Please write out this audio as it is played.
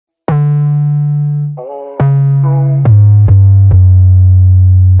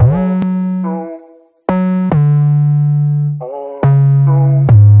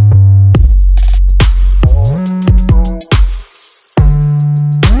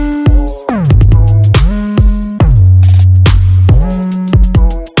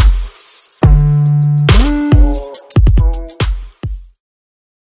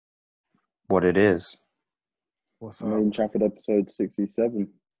it is. What's Made up? in Chafford episode 67.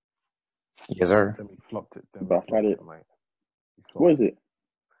 Yes, sir. Then we flopped it. Then we But I've flopped had it, it. mate. We flopped What is it?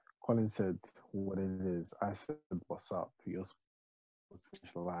 Colin said what it is. I said, "What's up?" You're supposed to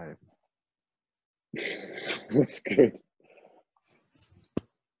finish the line. What's good?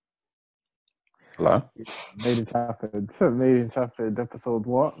 Hello? Made in Chafford. Made in Chafford. Episode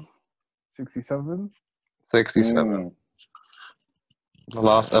what? 67. 67. The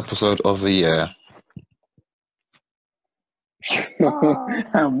last episode of the year.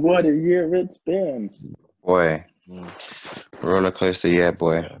 And what a year it's been. Boy. Roller coaster, yeah,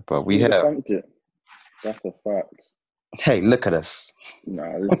 boy. But we We have. debunked it. That's a fact. Hey, look at us.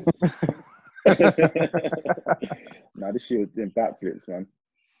 Nah, this year was doing backflips, man.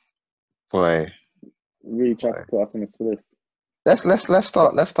 Boy. Really tried to put us in a split. Let's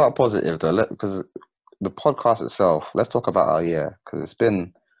start positive though, because the podcast itself. Let's talk about our year, because it's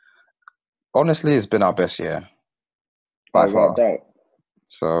been our best year by far. Without doubt.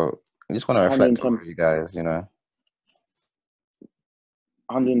 So I just want to reflect 110 on you guys, you know.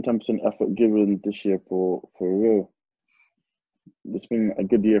 110% effort given this year for real. It's been a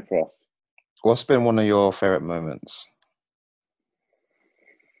good year for us. What's been one of your favorite moments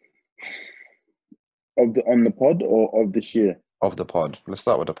On the pod or of this year? of the pod? Let's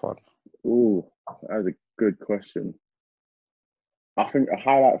start with the pod. Ooh, that's a good question. I think a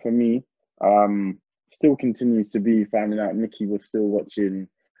highlight for me still continues to be finding out Nikki was still watching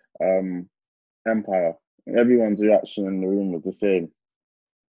Empire. Everyone's reaction in the room was the same.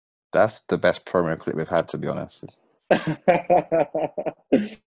 That's the best promo clip we've had, to be honest.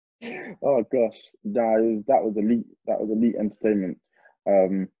 Oh gosh, that was elite. That was elite entertainment.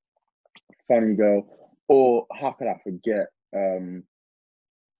 Funny girl, or how could I forget?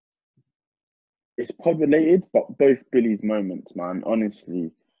 It's pod related, but both Billy's moments, man.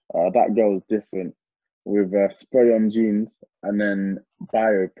 Honestly, that girl was different with spray on jeans and then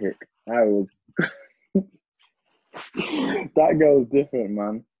biopic. That girl was different,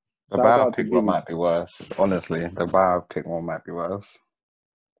 man. The Shout out to biopic one Billy. might be worse. Honestly, the biopic one might be worse.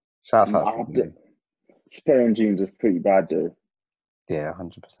 Shout out to Billy. Spray on jeans was pretty bad though. Yeah,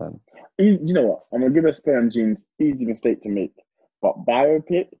 100%. You know what? I'm gonna give her spray on jeans. Easy mistake to make, but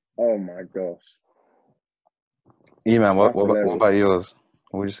biopic. Oh my gosh. Eman, what hilarious. about yours?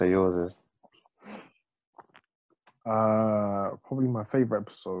 What would you say yours is? Probably my favorite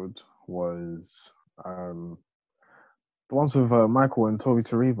episode was the ones with Michael and Tori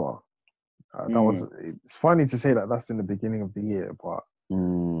Tariva. That was. It's funny to say that that's in the beginning of the year, but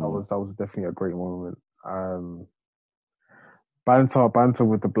that was definitely a great moment. Banter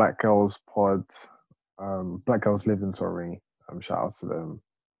with the Black Girls pod. Black Girls Living, sorry. Shout out to them.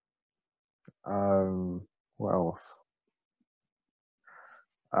 What else?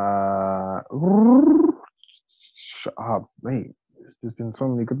 Shut up, mate. There's been so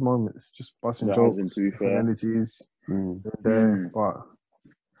many good moments, just busting jokes, different energies there. But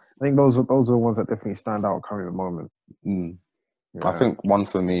I think those are the ones that definitely stand out currently at the moment. Yeah. I think one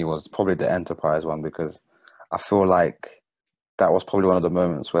for me was probably the Enterprise one, because I feel like that was probably one of the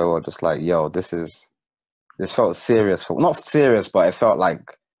moments where we're just like, yo, this felt serious. Not serious, but it felt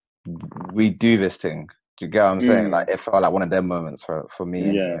like we do this thing. Do you get what I'm saying? Like, it felt like one of them moments for me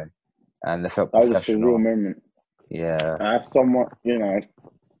anyway. And it felt professional. That was a surreal moment. Yeah. As someone, you know,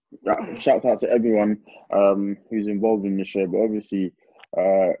 shouts out to everyone who's involved in the show, but obviously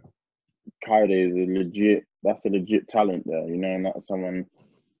Kaide is a legit talent there, you know, and that's someone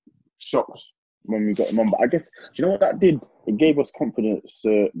shocked when we got him on. But I guess, do you know what that did? It gave us confidence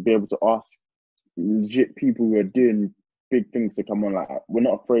to be able to ask legit people who are doing big things to come on. Like, we're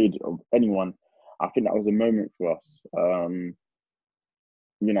not afraid of anyone. I think that was a moment for us.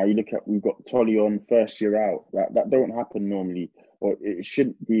 You know, you look at, we've got Tolly on first year out. That don't happen normally, or it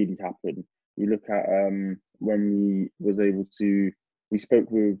shouldn't really happen. You look at when we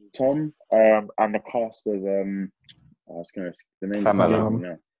spoke with Tom and the cast of I was gonna the name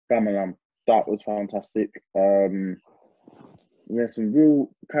Famalam. Famalam. That was fantastic. We had some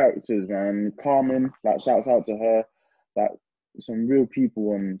real characters, man. Carmen, like, shouts out to her. Like, some real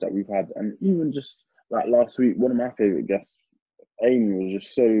people on that we've had, and even just like last week, one of my favorite guests, Amy, was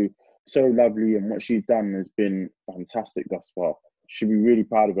just so lovely, and what she's done has been fantastic thus far. Should be really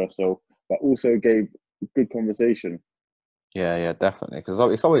proud of herself, but also gave good conversation. Yeah, definitely. Because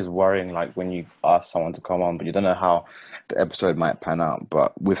it's always worrying, like, when you ask someone to come on, but you don't know how the episode might pan out.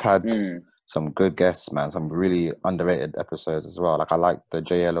 But we've had some good guests, man. Some really underrated episodes as well. Like, I like the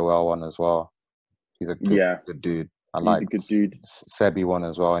JLOL one as well. He's a good dude. He's a good dude. Sebi one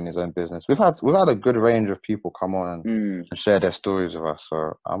as well in his own business. We've had a good range of people come on and share their stories with us.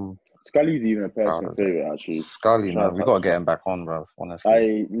 So I'm Scully's even a Proud personal of it. favorite, actually. Scully, man, Shout we out got to to get him back on, bro. Honestly,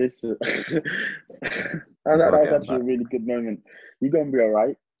 I listen. I we thought got to that was get him actually back. a really good moment. You gonna be all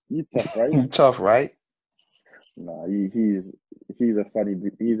right? You tough, right? Tough, right? Nah, he's a funny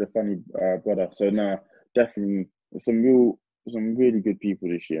brother. So nah, definitely some really good people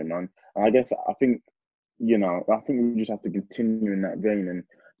this year, man. And I guess I think I think we just have to continue in that vein and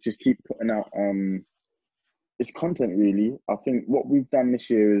just keep putting out it's content really. I think what we've done this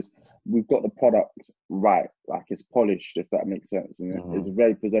year is we've got the product right, like it's polished, if that makes sense, and it's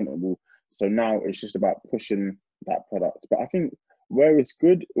very presentable. So now it's just about pushing that product. But I think where it's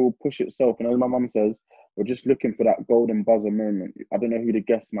good, it will push itself. And as my mum says, we're just looking for that golden buzzer moment. I don't know who the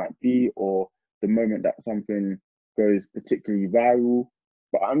guest might be or the moment that something goes particularly viral.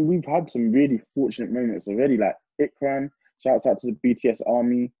 But we've had some really fortunate moments already, like Ikran. Shouts out to the BTS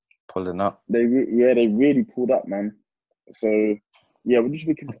Army. Pulling up. They really pulled up, man. So yeah, we're just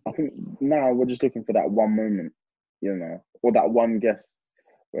looking. I think now we're just looking for that one moment, or that one guest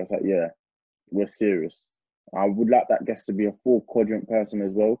where it's like, yeah, we're serious. I would like that guest to be a full quadrant person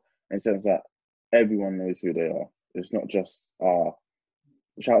as well, in the sense that everyone knows who they are. It's not just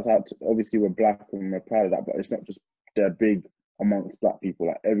shouts out to, obviously we're black and we're proud of that, but it's not just they're big amongst black people.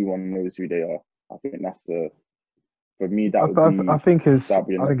 Like everyone knows who they are. I think that's for me that would be I think it's. that'd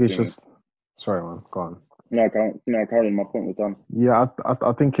be the I think next it's thing. just. Sorry, man. Go on. No, Karen, my point was done. Yeah,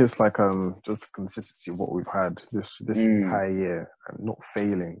 I think it's like just consistency of what we've had this entire year and not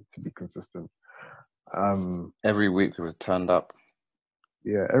failing to be consistent. Every week we've turned up.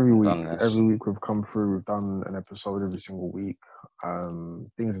 Yeah, every week we've come through. We've done an episode every single week.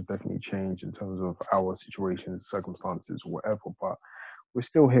 Things have definitely changed in terms of our situations, circumstances, whatever. But we're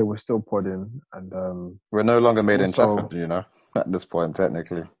still here. We're still podding, and we're no longer made in Chafford, at this point,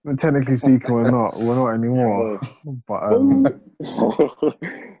 technically. Technically speaking, we're not. We're not anymore. But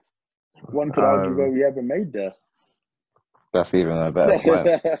one could argue where we ever made there. That's even a better point.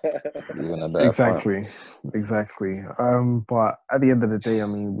 Exactly. But at the end of the day, I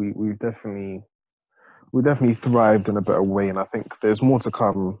mean, we've definitely thrived in a better way, and I think there's more to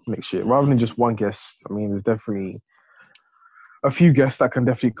come next year. Rather than just one guest, I mean, there's definitely a few guests that can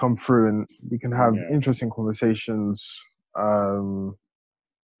definitely come through, and we can have interesting conversations.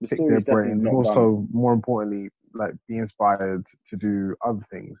 Pick their brains, and also more importantly, like be inspired to do other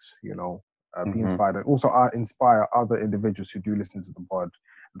things. Be inspired, and also inspire other individuals who do listen to the pod.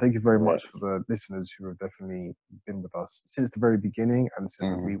 And thank you very much for the listeners who have definitely been with us since the very beginning and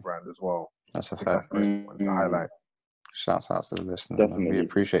since the rebrand as well. That's a fact. That's very important to highlight. Shouts out to the listeners. We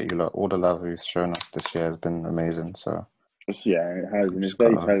appreciate you lot. All the love you've shown us this year has been amazing. So yeah, it has, and it's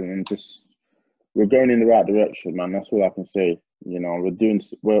very telling. And just we're going in the right direction, man. That's all I can say.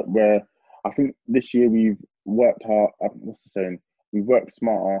 We're I think this year we've worked hard. What's the saying? We've worked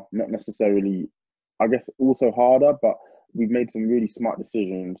smarter, not necessarily, I guess, also harder, but we've made some really smart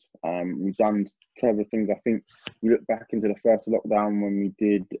decisions. We've done clever things. I think we look back into the first lockdown when we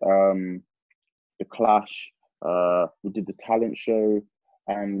did the Clash, we did the talent show,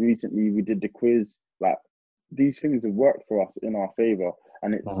 and recently we did the quiz. Like, these things have worked for us in our favor,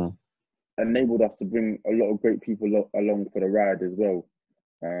 and it's enabled us to bring a lot of great people along for the ride as well.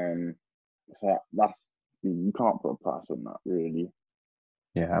 So you can't put a price on that, really.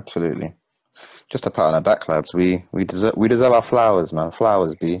 Yeah, absolutely. Just a pat on our back, lads. We deserve our flowers, man.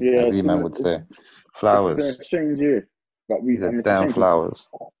 Flowers, B, as Eman would say. Flowers. It's been a strange year, but damn flowers.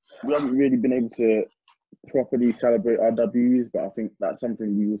 We haven't really been able to properly celebrate our W's, but I think that's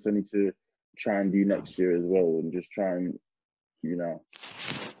something we also need to try and do next year as well, and just try and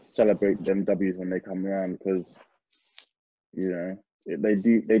celebrate them W's when they come around, because they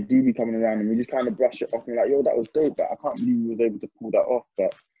do be coming around, and we just kind of brush it off and like, yo, that was dope, but I can't believe we was able to pull that off.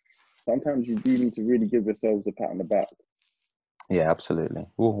 But sometimes you do need to really give yourselves a pat on the back. Yeah, absolutely.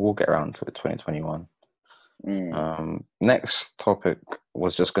 We'll get around to it 2021. Next topic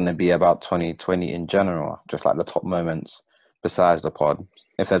was just going to be about 2020 in general, just like the top moments besides the pod,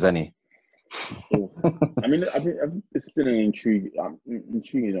 if there's any. I mean, it's been an intriguing on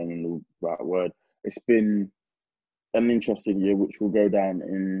the right word. It's been an interesting year, which will go down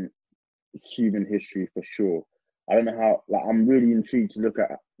in human history for sure. I don't know how. Like, I'm really intrigued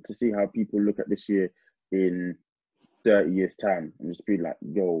to see how people look at this year in 30 years' time and just be like,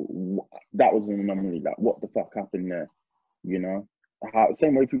 "Yo, that was an anomaly. Like, what the fuck happened there?"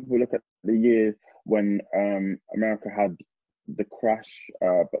 Same way people look at the year when America had the crash,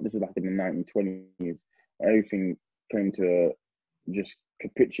 but this is like in the 1920s. Everything came to just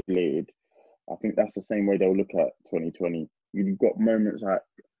capitulated. I think that's the same way they'll look at 2020. You've got moments like,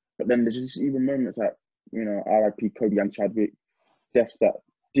 but then there's just even moments like, R.I.P. Kobe and Chadwick, deaths that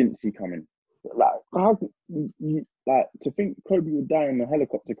didn't see coming. Like, how like to think Kobe would die in a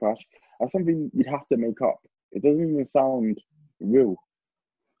helicopter crash? That's something you'd have to make up. It doesn't even sound real.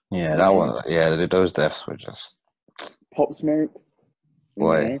 Yeah, that was. Yeah, those deaths were just. Pop Smoke,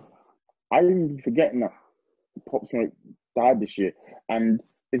 Boy. I didn't be forgetting that Pop Smoke died this year, and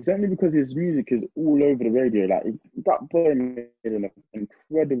it's only because his music is all over the radio. Like that boy made an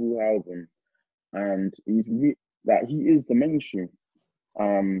incredible album, and he is the mainstream.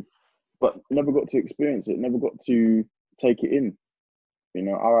 But never got to experience it. Never got to take it in.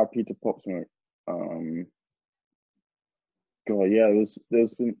 R.I.P. to Pop Smoke. God, yeah,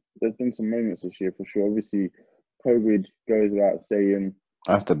 there's been some moments this year for sure. Obviously, COVID goes without saying.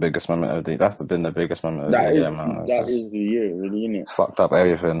 That's the biggest moment of the. That's been the biggest moment of the year, man. That is the year, really, isn't it? Fucked up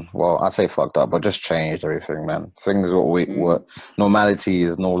everything. Well, I say fucked up, but just changed everything, man. Things what normality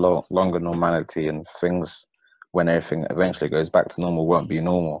is no longer normality, and things when everything eventually goes back to normal won't be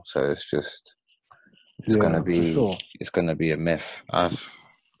normal. So it's gonna be sure. it's gonna be a myth.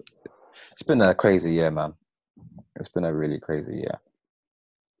 It's been a crazy year, man. It's been a really crazy year.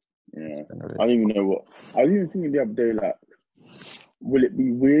 Yeah, I don't even know what. I was even thinking the other day, like, will it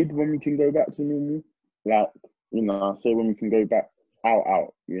be weird when we can go back to normal? Like, I say when we can go back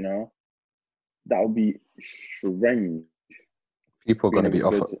out, that would be strange. People are going to be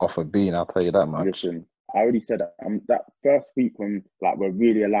off a bean, I'll tell you that much. Listen, I already said that. That first week when we're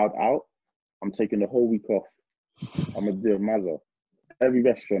really allowed out, I'm taking the whole week off. I'm gonna do a mazza. Every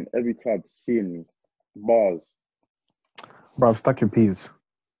restaurant, every club, seeing me, bars. Bro, I've stuck your peas.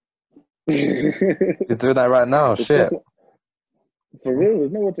 You're doing that right now, shit. For real,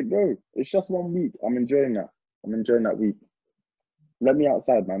 there's nowhere to go. It's just 1 week. I'm enjoying that. I'm enjoying that week. Let me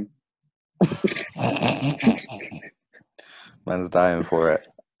outside, man. Man's dying for it.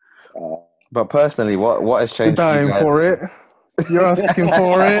 But personally, what has changed for you guys? Dying for it? You're asking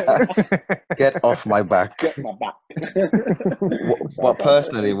for it? Get off my back. Get my back. But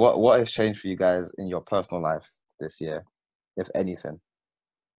personally, what has changed for you guys in your personal life this year, if anything?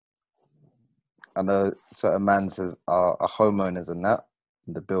 I know certain man says are homeowners and that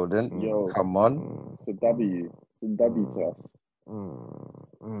in the building. Yo, come on. It's a W. It's a W to us.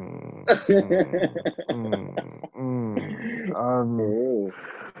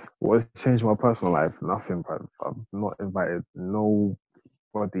 What's changed my personal life? Nothing, but I've not invited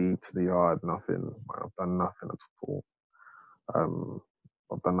nobody to the yard. Nothing. I've done nothing at all.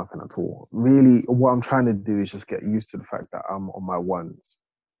 I've done nothing at all. Really, what I'm trying to do is just get used to the fact that I'm on my ones,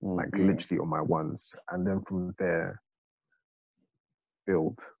 like literally on my ones, and then from there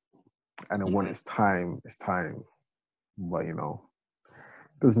build. And then when it's time, it's time. But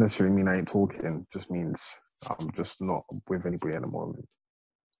doesn't necessarily mean I ain't talking. Just means I'm just not with anybody at the moment.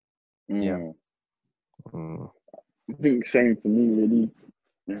 Yeah. I think same for me, really.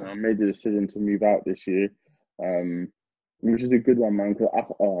 I made the decision to move out this year, which is a good one, man. Because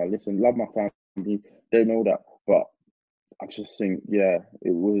listen, love my family. They know that, but I just think, it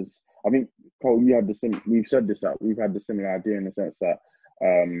was. I mean, Cole, you had the same. We've said this that we've had the similar idea in the sense that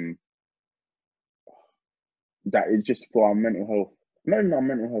that is just for our mental health. Not even our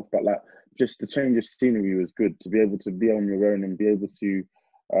mental health, but like just the change of scenery was good to be able to be on your own and be able to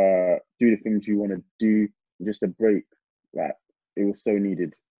do the things you want to do. Just a break, like it was so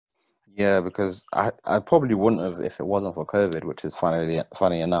needed. Yeah, because I probably wouldn't have if it wasn't for COVID, which is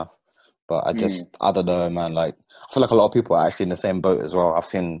funny enough. But I don't know, man. Like I feel like a lot of people are actually in the same boat as well. I've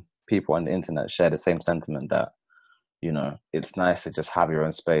seen people on the internet share the same sentiment that it's nice to just have your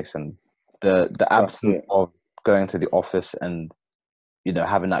own space, and the absence of going to the office and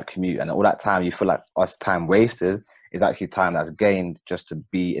having that commute and all that time you feel like us time wasted is actually time that's gained just to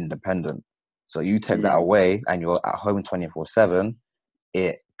be independent. So you take that away and you're at home 24/7.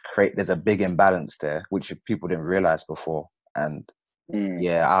 There's a big imbalance there, which people didn't realize before. And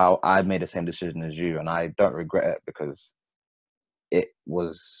I made the same decision as you, and I don't regret it because it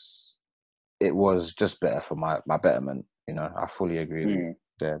was just better for my betterment. I fully agree with you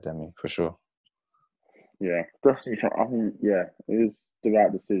there, Demi, for sure. Yeah, definitely. I think it is the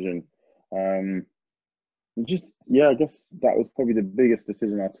right decision. I guess that was probably the biggest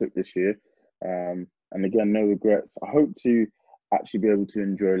decision I took this year. And again, no regrets. I hope to actually be able to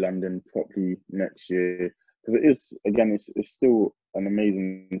enjoy London properly next year because it is, again, it's still an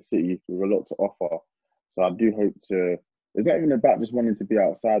amazing city with a lot to offer. So I do hope to. It's not even about just wanting to be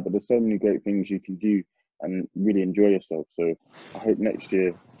outside, but there's so many great things you can do and really enjoy yourself. So I hope next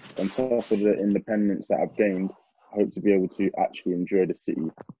year, on top of the independence that I've gained, I hope to be able to actually enjoy the city.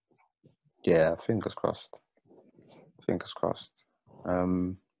 Yeah, fingers crossed. Fingers crossed.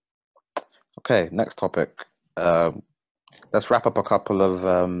 Okay, next topic. let's wrap up a couple of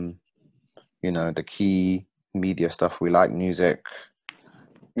the key media stuff we like: music,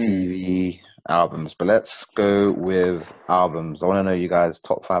 TV, albums. But let's go with albums. I want to know you guys'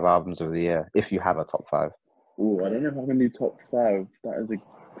 top 5 albums of the year, if you have a top 5. Oh, I don't know if I can do top 5. That is a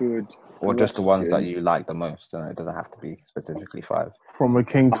good Or just the ones that question. you like the most. It doesn't have to be specifically 5. From a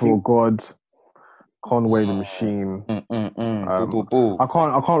king I to a think- god, Conway the Machine. Boo, boo, boo. I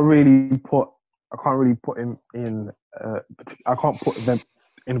can't really put him in. I can't put them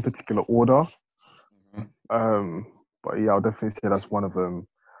in a particular order. But yeah, I'll definitely say that's one of them.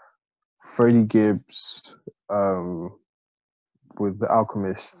 Freddie Gibbs, with The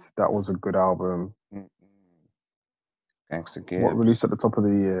Alchemist, that was a good album. Gangsta Gibbs. What released at the top of the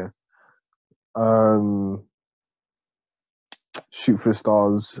year? Shoot for the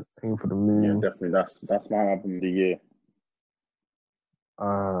Stars, Aim for the Yeah, Moon. definitely. That's my album of the year.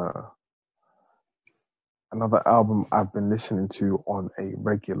 Another album I've been listening to on a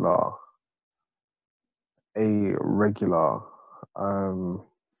regular. I'm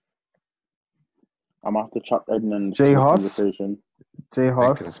gonna have to chuck Edmund J into the Hus. conversation. J Big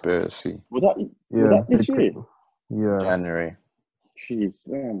Hus. Conspiracy. Was that this year? Yeah. January. Jeez,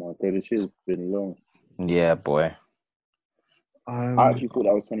 oh my god, this year's been long. Yeah, boy. I actually thought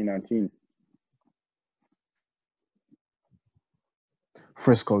that was 2019.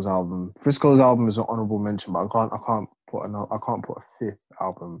 Frisco's album. Frisco's album is an honorable mention, but I can't put a 5th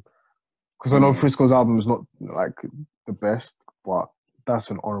album because I know Frisco's album is not like the best, but that's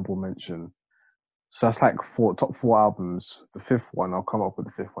an honorable mention. So that's like top 4 albums. The 5th one, I'll come up with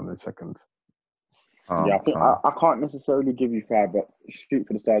the 5th one in a second. Yeah, I think I can't necessarily give you 5, but Shoot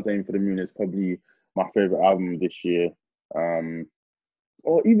for the Stars, Aim for the Moon is probably my favorite album this year.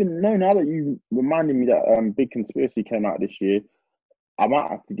 Or even no, now that you reminded me that Big Conspiracy came out this year, I might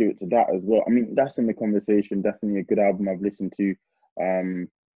have to give it to that as well. I mean, that's in the conversation. Definitely a good album I've listened to.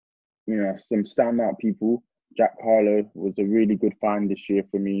 Some standout people. Jack Harlow was a really good find this year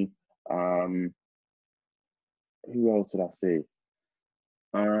for me. Who else would I say?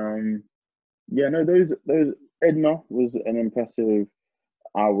 Those Edna was an impressive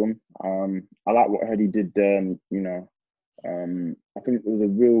album. I like what Heady did there. I think it was a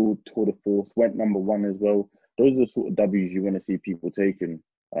real tour de force. Went number 1 as well. Those are the sort of W's you want to see people taking.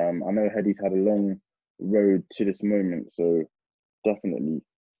 I know Heady's had a long road to this moment, so definitely.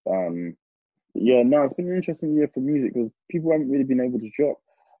 It's been an interesting year for music because people haven't really been able to drop.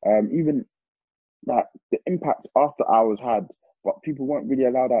 Even like the impact After Hours had, but people weren't really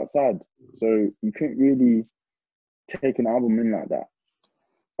allowed outside, so you couldn't really take an album like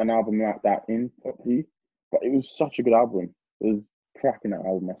that in properly. But it was such a good album. It was cracking, that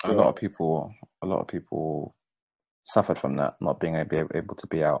album. A lot of people suffered from that, not being able to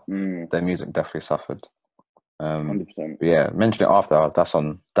be out. Their music definitely suffered. 100%. Yeah, mention it After Hours. That's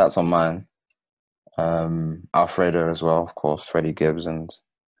on mine. Alfredo as well, of course. Freddie Gibbs and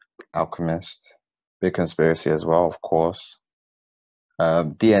Alchemist. Big Conspiracy as well, of course.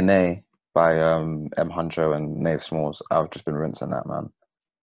 DNA by M. Huncho and Nave Smalls. I've just been rinsing that, man.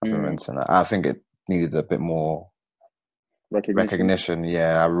 I've been rinsing that. I think it needed a bit more recognition.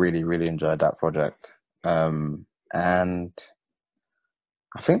 Yeah, I really, really enjoyed that project. And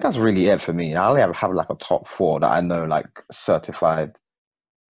I think that's really it for me. I only have like a top 4 that I know, like certified,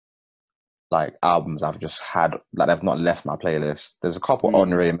 like albums I've just had that have not left my playlist. There's a couple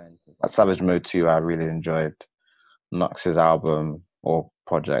honorary mentions. Like Savage Mode 2, I really enjoyed. Nux's album or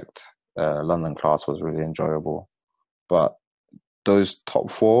project, London Class, was really enjoyable. But those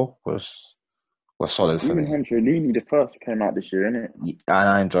top 4 were solid for me. Even Huncho Looney, the first, came out this year, innit? And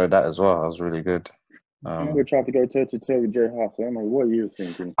I enjoyed that as well. It was really good. I never tried to go toe to toe with J Hus. I don't know what he was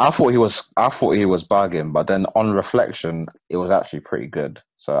thinking. I thought he was bugging, but then on reflection, it was actually pretty good.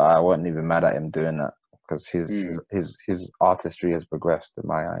 So I wasn't even mad at him doing that because his artistry has progressed in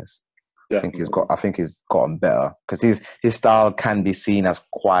my eyes. Definitely. I think he's gotten better because his style can be seen as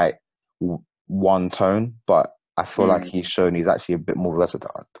quite one tone, but I feel like he's shown he's actually a bit more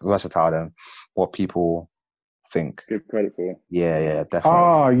versatile than what people think. Give credit for. Yeah,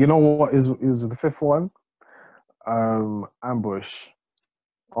 definitely. You know what is the 5th one? Ambush.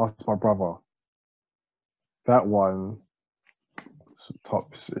 Ask My Brother. That one is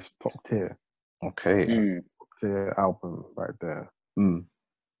top tier. Okay. Top tier album right there.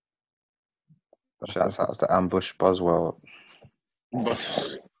 Shouts out to Ambush Buzzworld.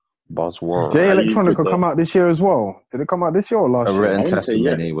 Buzzworld. J Electronica come out this year as well. Did it come out this year or last year? A Written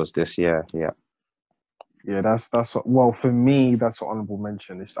Testimony was this year. Yeah. Yeah, that's well, for me, that's an honorable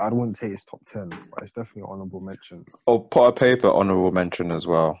mention. I wouldn't say it's top 10, but it's definitely an honorable mention. Oh, Pot of Paper, honorable mention as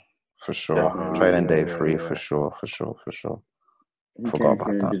well For sure. Definitely. Training day yeah, 3 for yeah. sure. For sure. For sure. He Forgot came about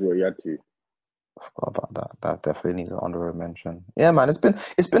through and that. did what he had to. Forgot about that. That definitely needs an honorable mention. Yeah, man, it's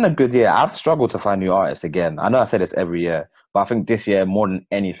been a good year. I've struggled to find new artists again. I know I say this every year, but I think this year more than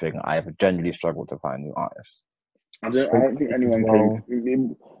anything, I've genuinely struggled to find new artists. I Fake don't think Tape as anyone came.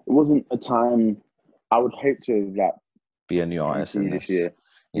 well. It wasn't a time. I would hate to have like Be a new come artist through in this this. year.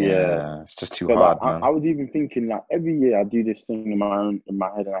 Yeah, Yeah, it's just too because hard, I man. was even thinking like every year I do this thing in my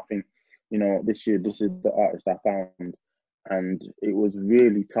head, and I think, this year this is the artist I found, and it was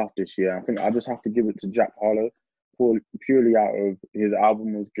really tough this year. I think I just have to give it to Jack Harlow, purely out of his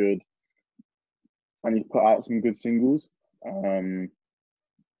album was good, and he's put out some good singles. Um,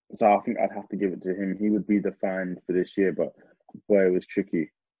 so I think I'd have to give it to him. He would be the find for this year, but boy, it was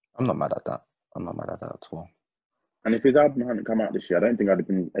tricky. I'm not mad at that. I'm not mad at that at all. And if his album hadn't come out this year, I don't think I'd have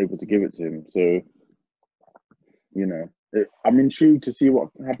been able to give it to him. So, I'm intrigued to see what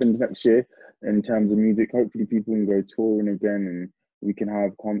happens next year in terms of music. Hopefully, people can go touring again and we can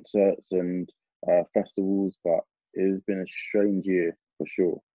have concerts and festivals. But it has been a strange year for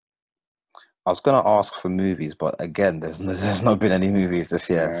sure. I was gonna ask for movies, but again, there's not been any movies this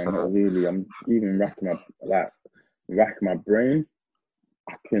year. No, So not really. I'm even racking my brain.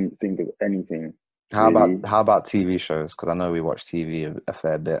 I couldn't think of anything really. how about TV shows? Because I know we watch TV a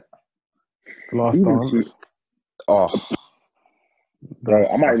fair bit. The Last Even Dance. Oh, I might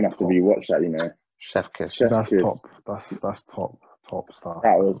That's even have to top. rewatch that. Chef Kiss. Chef's That's Kiss. top. That's top stuff.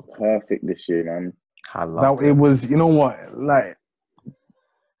 That was perfect this year, man. I loved It it. was. You know what? Like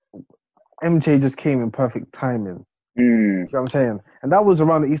MJ just came in perfect timing. Mm, You know what I'm saying? And that was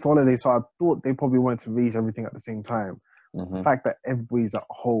around the Easter holiday, so I thought they probably wanted to release everything at the same time. Mm-hmm. The fact that everybody's at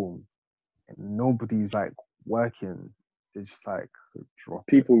home and nobody's like working, they just like drop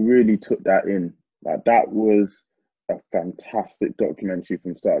it. people really took that in. Like that was a fantastic documentary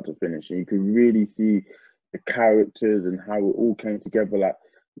from start to finish, and you could really see the characters and how it all came together. Like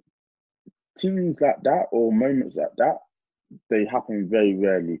scenes like that or moments like that, they happen very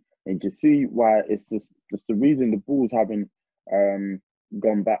rarely. And you can see why it's the reason the Bulls haven't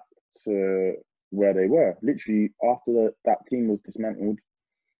gone back to where they were. Literally after that team was dismantled,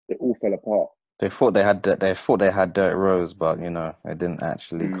 they all fell apart. They thought they had Derrick Rose, but it didn't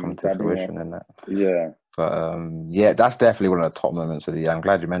actually come to fruition in that. Yeah. But yeah, that's definitely one of the top moments of the year. I'm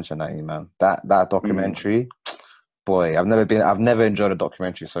glad you mentioned that, man. That documentary, boy, I've never enjoyed a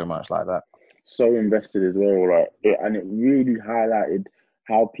documentary so much like that. So invested as well, and it really highlighted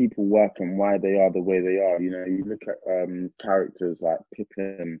how people work and why they are the way they are. You look at characters like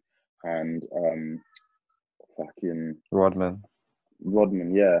Pippin and fucking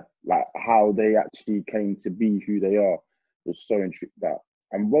Rodman, yeah, like how they actually came to be who they are was so intrigued that.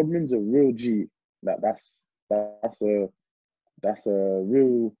 And Rodman's a real G. That's a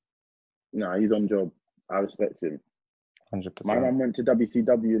real. No, he's on job. I respect him. 100%. My man went to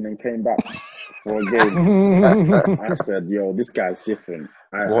WCW and then came back for a game. I said, "Yo, this guy's different."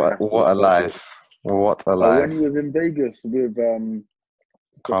 What a life! What a life! When he was in Vegas with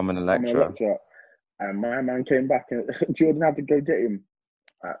Carmen Electra, and my man came back and Jordan had to go get him.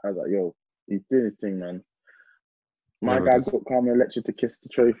 I was like, "Yo, he's doing his thing, man." My guy got Carmen Electra to kiss the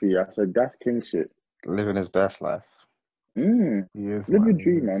trophy. I said, "That's king shit." Living his best life. He is, live your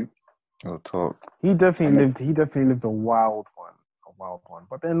dream, man. We'll talk. He definitely lived a wild one.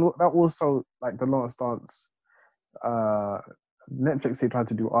 But then that also, like the Last Dance, Netflix, they tried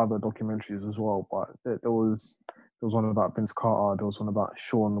to do other documentaries as well, but there was one about Vince Carter, there was one about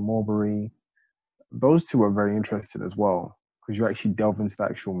Sean Marbury. Those two were very interesting as well, because you actually delve into the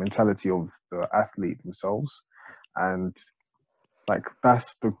actual mentality of the athlete themselves, and like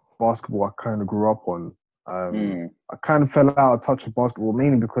that's the basketball I kind of grew up on. I kind of fell out of touch with basketball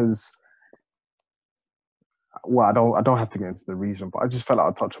mainly because, well, I don't have to get into the reason, but I just fell out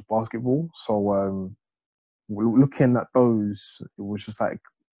of touch with basketball. So looking at those, it was just like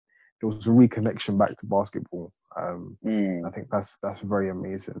there was a reconnection back to basketball. I think that's very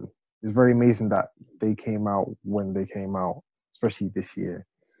amazing. It's very amazing that they came out when they came out, especially this year.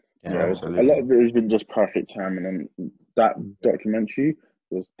 Yeah, a lot of it has been just perfect timing, and that documentary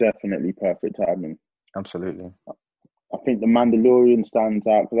was definitely perfect timing. Absolutely. I think The Mandalorian stands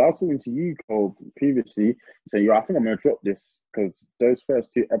out because I was talking to you, Cole, previously, saying, "Yo, I think I'm gonna drop this because those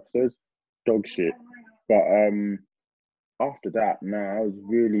first 2 episodes, dog shit." But after that, I was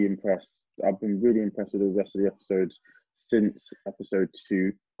really impressed. I've been really impressed with the rest of the episodes since episode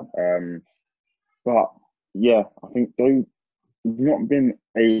 2. But yeah, I think there's not been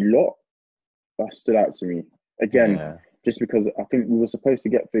a lot that stood out to me. Again, just because I think we were supposed to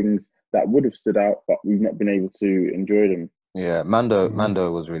get things that would have stood out, but we've not been able to enjoy them. Yeah, Mando. Mhm.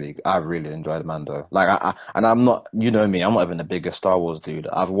 Mando was really. I really enjoyed Mando. Like, and I'm not. You know me. I'm not even the biggest Star Wars dude.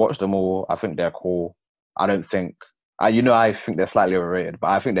 I've watched them all. I think they're cool. I don't think. I think they're slightly overrated, but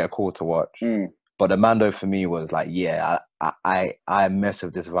I think they're cool to watch. Mm. But the Mando for me was like, yeah, I mess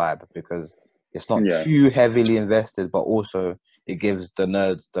with this vibe because it's not Yeah. too heavily invested, but also it gives the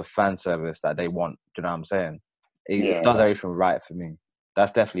nerds the fan service that they want. Do you know what I'm saying? It Yeah. does everything right for me.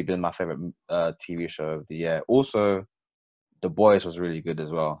 That's definitely been my favorite TV show of the year. Also, The Boys was really good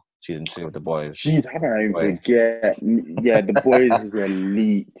as well. Season 2 of The Boys. Jeez, how can I even Boy. forget? Yeah, The Boys is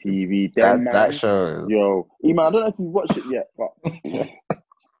elite TV. Them That man, show yo, Eman, I don't know if you've watched it yet, but is.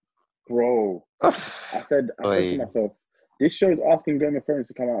 bro, I said to Boy. myself, this show's asking Game of Thrones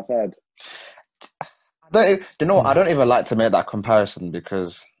to come outside. You know what? I don't even like to make that comparison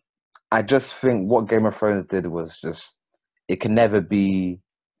because I just think what Game of Thrones did was just it can never be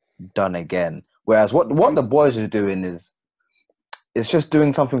done again. Whereas what I'm, the boys are doing is it's just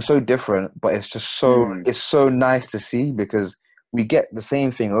doing something so different, but it's so nice to see because we get the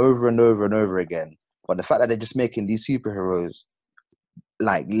same thing over and over and over again. But the fact that they're just making these superheroes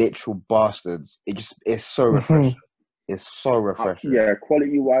like literal bastards, it's so refreshing. It's so refreshing. yeah,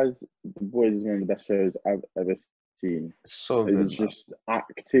 quality wise, The Boys is one of the best shows I've ever seen. It's so good, It's man. just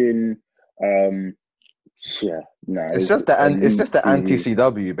acting. Um, yeah, no, It's it's just elite the anti TV.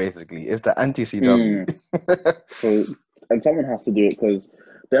 CW basically. It's the anti CW. Mm. So, and someone has to do it because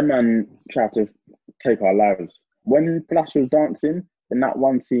them man tried to take our lives. When Flash was dancing in that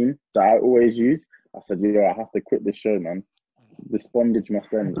one scene that I always use, I said, "Yo, I have to quit this show, man. This bondage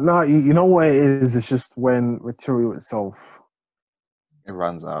must end." No, you know what it is? It's just when material itself. It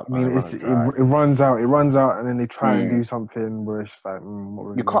runs out, I man. It mean, runs dry. it runs out. It runs out, and then they try and Mm. do something where it's just like, what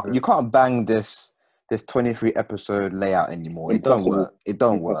we're You gonna can't do. you can't bang this 23 episode layout anymore. It don't Impossible. work. It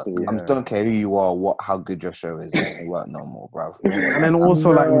don't work. Impossible. I Yeah, don't care who you are, how good your show is. It ain't work no more, bro. It ain't and then working. also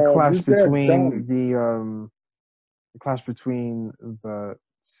like No, they're dumb. the clash between the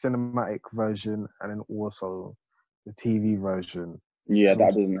cinematic version and then also the TV version. Yeah, And that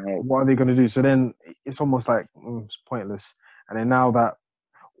doesn't help. what are they going to do? So then it's almost like it's pointless. And then now that,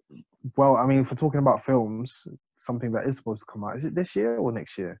 well, I mean, if we're talking about films, something that is supposed to come out, is it this year or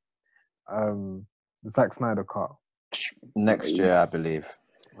next year? The Zack Snyder cut. Next year, I believe.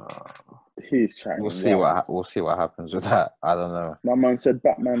 Uh, He's chatting wild. We'll see what happens with that. I don't know. My man said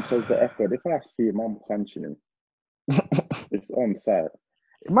Batman says the F word. If I see him, I'm punching him. It's on site.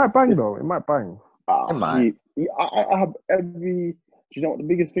 it might bang It's, though. It might bang. It might. I have every. Do you know what the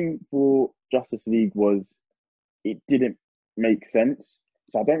biggest thing for Justice League was? It didn't make sense.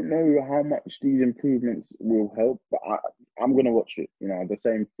 So I don't know how much these improvements will help, but I'm gonna watch it. You know, the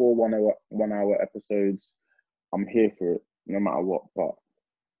same 1 hour episodes. I'm here for it, no matter what. But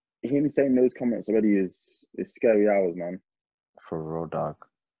him saying those comments already is scary hours, man. For real, dog.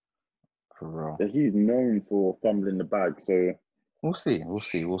 For real. That he's known for fumbling the bag. So We'll see. We'll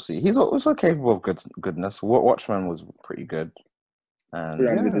see. We'll see. He's also capable of goodness. Watchmen was pretty good, and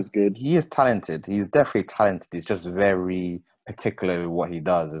 300 is good. he is talented. He's definitely talented. He's just very particular with what he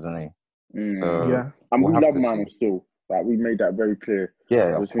does, isn't he? So Yeah. And we'll we have love to Man see. of Steel. Like we made that very clear. Yeah,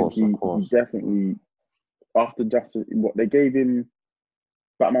 I of just think course, of he course. definitely after Justice what they gave him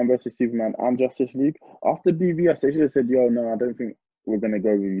Batman versus Superman and Justice League. After BVS, they should have said, "Yo, no, I don't think we're gonna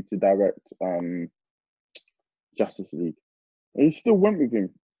go with you to direct Justice League." And he still went with him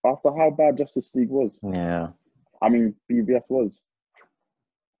after how bad Justice League was. Yeah, I mean, BVS was.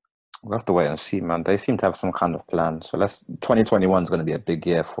 we'll have to wait and see, man. They seem to have some kind of plan. So 2021 is going to be a big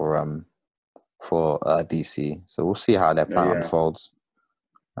year for DC. So we'll see how their plan Yeah. unfolds.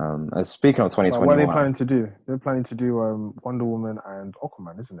 And speaking of But what are 2021, they planning to do? They're planning to do Wonder Woman and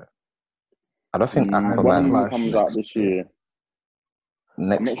Aquaman, isn't it? I don't think And One of Aquaman's them Flash. comes out this year. I'm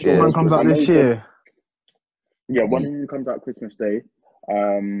not next sure year. Aquaman comes out I know this year. Yeah, one of them comes out Christmas Day.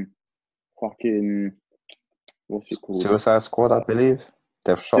 Fucking what's it called? Suicide Squad, I believe.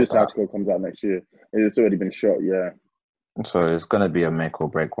 They've shot Suicide that. Squad comes out next year. It's already been shot. Yeah. So it's going to be a make or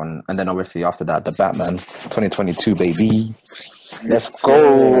break one. And then obviously after that, the Batman 2022, baby. Let's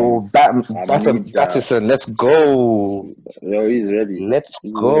go. I need that. Battison, let's go. Yo, he's ready. Let's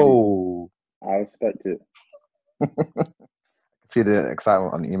He's go. ready. I respect it. See the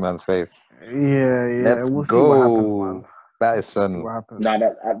excitement on Eman's face. Yeah. Let's We'll see what happens, go. man. See Battison. what happens. Nah,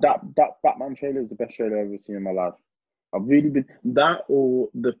 that Batman trailer is the best trailer I've ever seen in my life. I've really been that or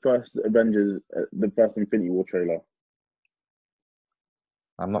the first Avengers, the first Infinity War trailer.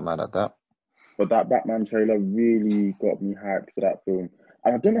 I'm not mad at that. But that Batman trailer really got me hyped for that film.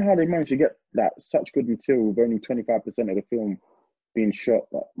 And I don't know how they managed to get that such good material with only 25% of the film being shot.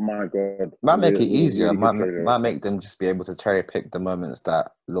 But my God, Might make it it was a easier. really good trailer. Might make them just be able to cherry pick the moments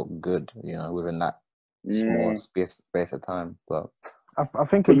that look good, you know, within that small space of time. But I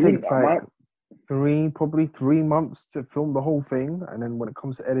think But it you wouldn't. takes like probably 3 months to film the whole thing, and then when it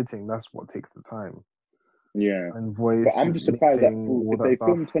comes to editing, that's what takes the time. Yeah, And but voice I'm just surprised that mixing, all if that they stuff.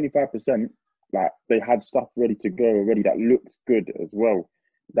 filmed 25%, like they had stuff ready to go already that looked good as well.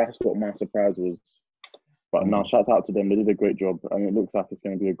 That's what my surprise was. But now, shout out to them. They did a great job, and it looks like it's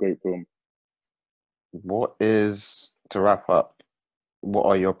going to be a great film. what is, to wrap up, what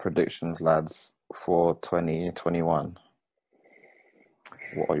are your predictions, lads, for 2021?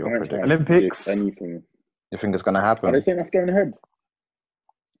 What are your I can't predictions? Olympics? predict anything. You think it's going to Are happen? they saying that's going ahead?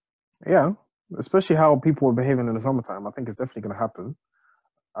 Yeah, especially how people are behaving in the summertime. I think it's definitely going to happen.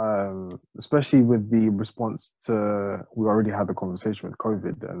 Especially with the response to, we already had the conversation with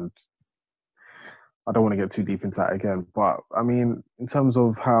COVID, and I don't want to get too deep into that again. But I mean, in terms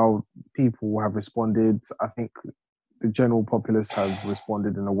of how people have responded, I think the general populace have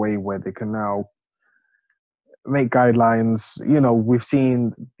responded in a way where they can now make guidelines. You know, we've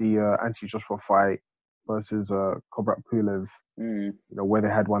seen the anti-Joshua fight versus Kobrat Pulev, you know, where they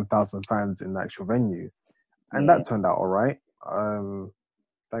had 1,000 fans in the actual venue, and that turned out all right.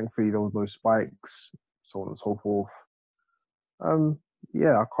 Thankfully, there was no spikes, so on and so forth.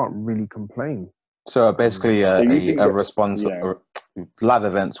 Yeah, I can't really complain. So basically, So you think a that- response. yeah. Live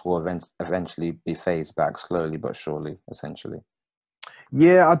events will eventually be phased back slowly but surely. Essentially,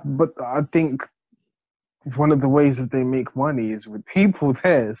 Yeah, but I think one of the ways that they make money is with people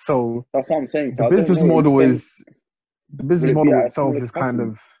there. So That's what I'm saying. So the I don't business know. model Will it be at a itself similar is kind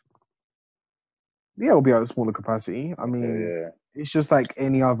capacity? of, yeah, it'll be at a smaller capacity. I mean, Yeah. it's just like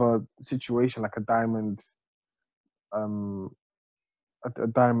any other situation, like a diamond, a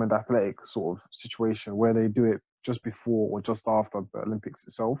diamond athletic sort of situation where they do it just before or just after the Olympics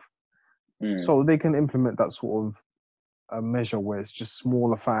itself. So they can implement that sort of a measure where it's just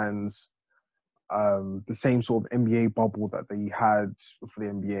smaller fans, the same sort of NBA bubble that they had for the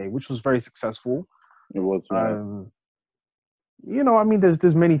NBA, which was very successful. It was. Yeah. You know, I mean,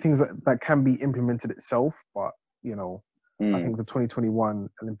 there's many things that can be implemented itself, but you know, I think the 2021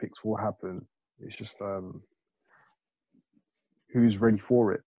 Olympics will happen. It's just who's ready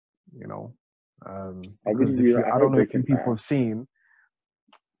for it, you know. Because I don't know if you people have seen,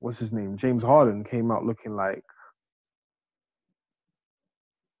 what's his name? James Harden came out looking like,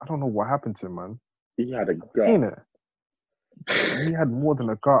 I don't know what happened to him, man. He had a gut. Seen it? He had more than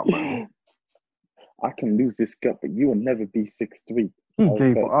a gut, man. I can lose this gut, but you will never be 6'3". He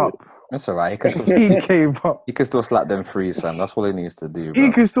gave up. That's all right. He gave up. He can still slap them threes, fam. That's all he needs to do. He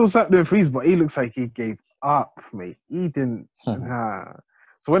bro. can still slap them threes, but he looks like he gave up, mate. He didn't.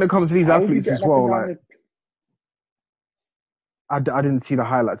 So when it comes to these athletes as well, like I didn't see the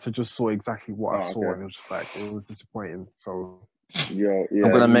highlights. I just saw exactly what I saw, and it was just like, it was disappointing. So yeah,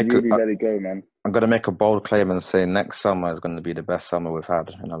 I'm gonna let it go, man. I'm gonna make a bold claim and say next summer is gonna be the best summer we've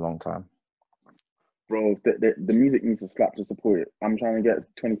had in a long time. Bro, the music needs to slap to support it. I'm trying to get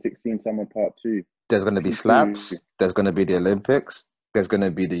 2016 Summer Part 2. There's going to be slaps. There's going to be the Olympics. There's going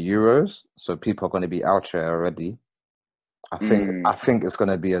to be the Euros. So people are going to be out here already. I think it's going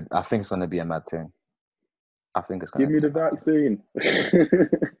to be a mad thing. I think it's going to give me the vaccine.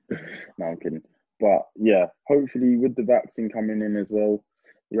 No, I'm kidding. But yeah, hopefully with the vaccine coming in as well,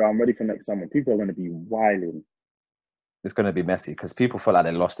 yeah, I'm ready for next summer. People are going to be wilding. It's going to be messy because people feel like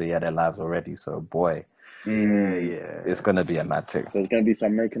they lost a year of their lives already. So boy, it's going to be a mad thing. There's going to be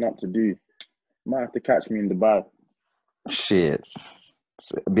some making up to do. Might have to catch me in Dubai. Shit,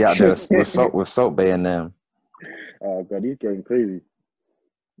 be out there with Salt Bay and them. Oh god, he's going crazy.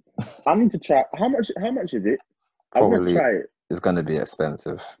 I need to try. How much is it? I want to try it. It's going to be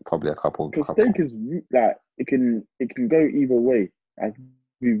expensive. Probably a couple. Because steak is like it can go either way. Like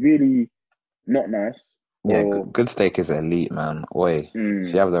be really not nice. Yeah, good steak is elite, man. Oi,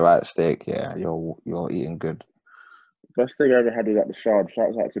 if you have the right steak, yeah, you're eating good. Best steak I ever had was at the Shard.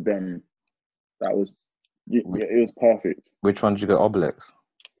 Shouts out to them. That was it was perfect. Which one did you get? Obelix?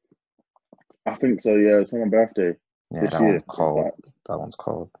 I think so. Yeah, it's for my birthday. Yeah, that one's cold. That one's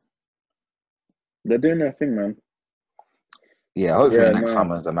cold. They're doing their thing, man. Yeah, hopefully next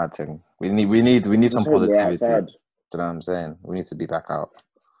summer is a mad thing. We need some positivity. Do you know what I'm saying? We need to be back out.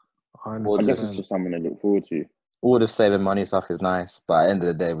 I guess it's just something to look forward to. All the saving money stuff is nice, but at the end of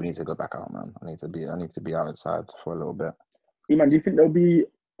the day, we need to go back out, man. I need to be outside for a little bit. Eman, do you think there'll be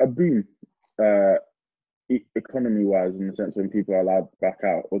a boom, economy-wise, in the sense when people are allowed back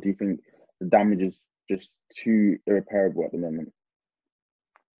out, or do you think the damage is just too irreparable at the moment?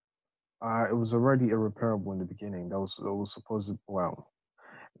 It was already irreparable in the beginning. There was supposed well,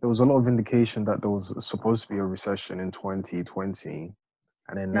 there was a lot of indication that there was supposed to be a recession in 2020,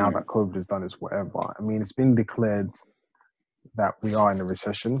 and then now that COVID has done its whatever. I mean, it's been declared that we are in a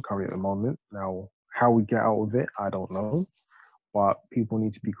recession currently at the moment. Now, how we get out of it, I don't know. But people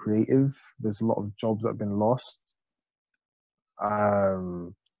need to be creative. There's a lot of jobs that have been lost.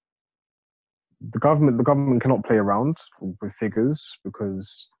 The government cannot play around with figures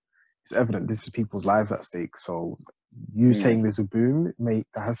because it's evident this is people's lives at stake. So you saying there's a boom, mate,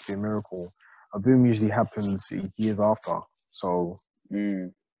 that has to be a miracle. A boom usually happens years after. So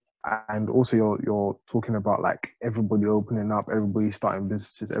and also you're talking about like everybody opening up, everybody starting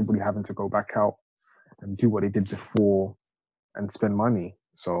businesses, everybody having to go back out and do what they did before and spend money.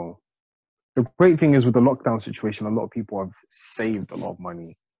 So the great thing is with the lockdown situation, a lot of people have saved a lot of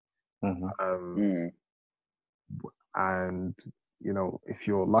money. And, you know, if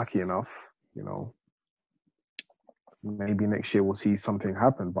you're lucky enough, you know, maybe next year we'll see something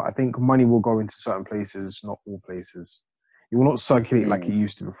happen. But I think money will go into certain places, not all places. It will not circulate like it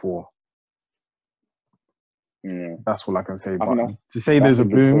used to before. That's all I can say. But to say there's a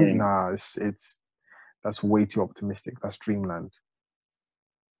boom, nah, it's that's way too optimistic. That's dreamland.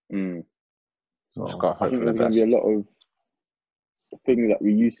 So I think there's going to be a lot of things that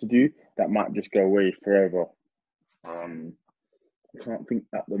we used to do that might just go away forever. I can't think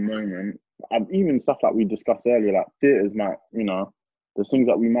at the moment. Even stuff like we discussed earlier, like theatres might, you know, the things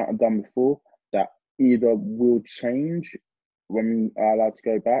that we might have done before that either will change when we are allowed to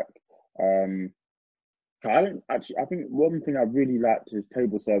go back. I think one thing I really liked is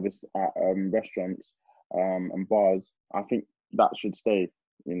table service at restaurants and bars. I think that should stay,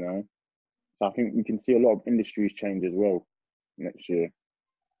 you know. So I think we can see a lot of industries change as well next year.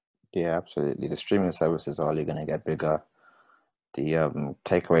 Yeah, absolutely. The streaming services are only going to get bigger. The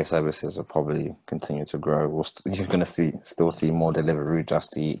takeaway services will probably continue to grow. You're going to still see more delivery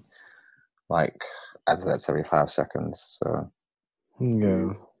just to eat, like adverts every 5 seconds. So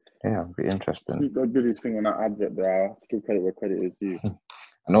yeah, it'll be interesting. Snoop Dogg did his thing on that advert there. I have to give credit where credit is due.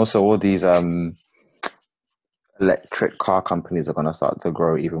 And also all these electric car companies are going to start to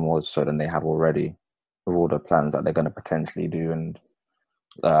grow even more so than they have already, with all the plans that they're going to potentially do. And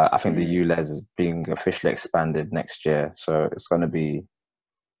I think the ULEZ is being officially expanded next year, so it's going to be,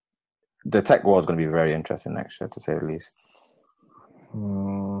 the tech world is going to be very interesting next year, to say the least.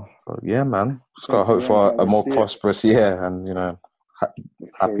 But yeah, man, just got to hope for a more prosperous year and, you know,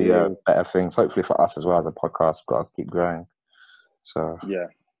 happier, better things. Hopefully for us as well as a podcast, we've got to keep growing. So yeah,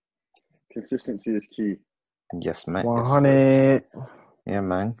 consistency is key. Yes, mate. 100. Yeah,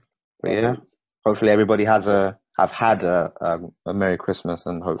 man. But yeah, hopefully everybody have had a Merry Christmas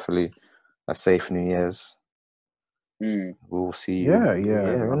and hopefully a safe New Year's. We'll see you.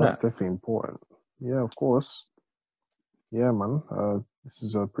 That's definitely important. Yeah, of course. Yeah, man. This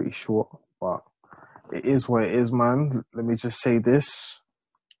is pretty short, but it is what it is, man. Let me just say this: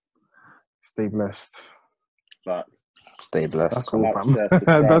 stay blessed. Stay blessed. That's all, fam.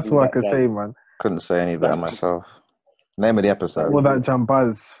 That's what I can say, man. Couldn't say any better myself. Name of the episode. All that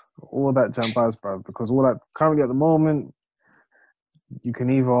jambaz, bro. Because all that currently at the moment, you can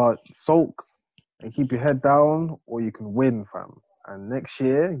either sulk and keep your head down, or you can win, fam. And next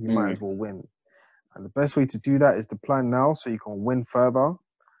year, you might as well win. And the best way to do that is to plan now, so you can win further,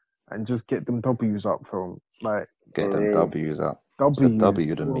 and just get them W's up from get them W's up. W's all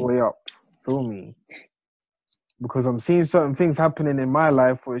the way up. Feel me? Because I'm seeing certain things happening in my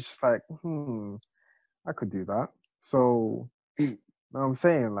life where it's just like, I could do that. So, you know what I'm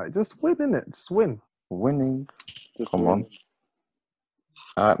saying? Like, just win, innit? Just win. Winning. Come on.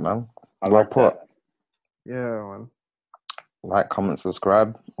 All right, man. Well put. Yeah, man. Like, comment,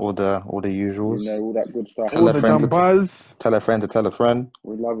 subscribe, all the usuals. You know, all that good stuff. All the jambaz. Tell a friend to tell a friend.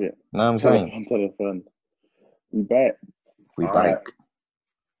 We love it. Know what I'm saying? Tell a friend. We bet. We bite.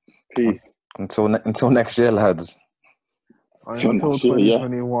 Peace. Until next year, lads. Until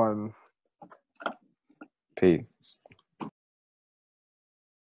 2021. Peace.